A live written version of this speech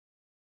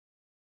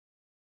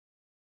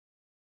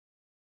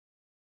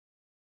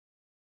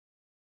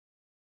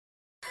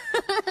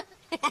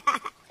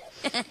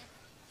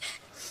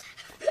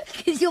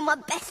Because you're my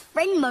best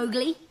friend,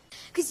 Mowgli.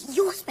 Because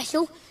you're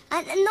special,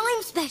 and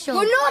I'm special.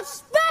 We're not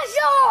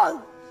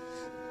special!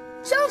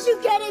 Don't you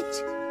get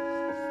it?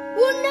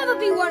 We'll never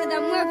be one of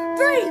them. We're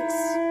freaks!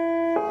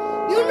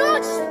 You're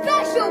not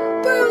special,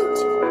 Boot!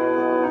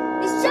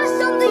 It's just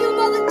something your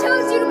mother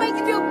tells you to make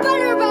you feel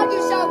better about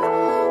yourself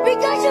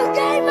because you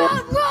came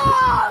out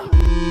wrong!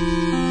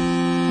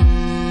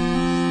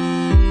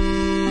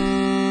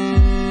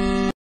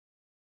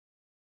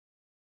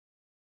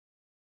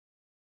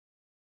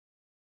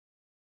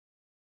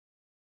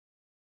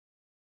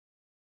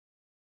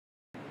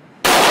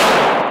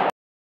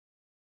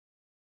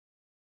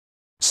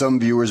 Some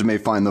viewers may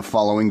find the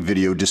following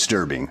video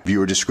disturbing.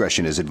 Viewer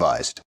discretion is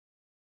advised.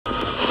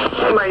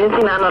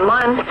 Emergency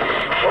 911.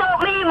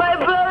 Help me, my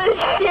brother's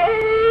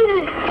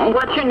dead.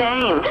 What's your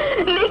name?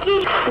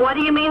 Mickey. What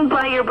do you mean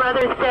by your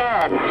brother's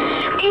dead?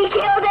 He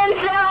killed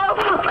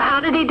himself. How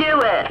did he do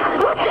it?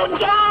 With a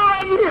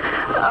gun.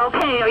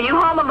 Okay, are you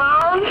home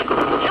alone?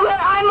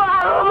 Well, I'm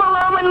home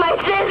alone with my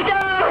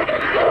sister.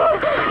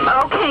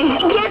 Okay.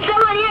 Get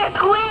someone here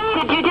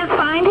quick. Did you just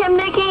find him,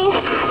 Nikki?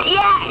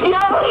 Yeah,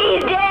 no,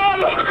 he's dead.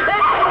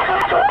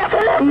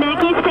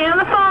 Nikki, stay on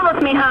the phone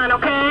with me, hon,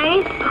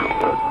 okay?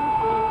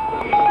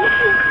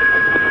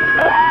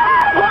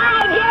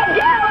 Why'd you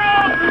do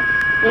it?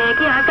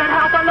 Nikki, I've got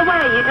help on the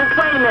way. You just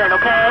wait a minute,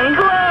 okay?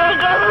 Quick,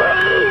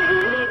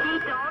 please.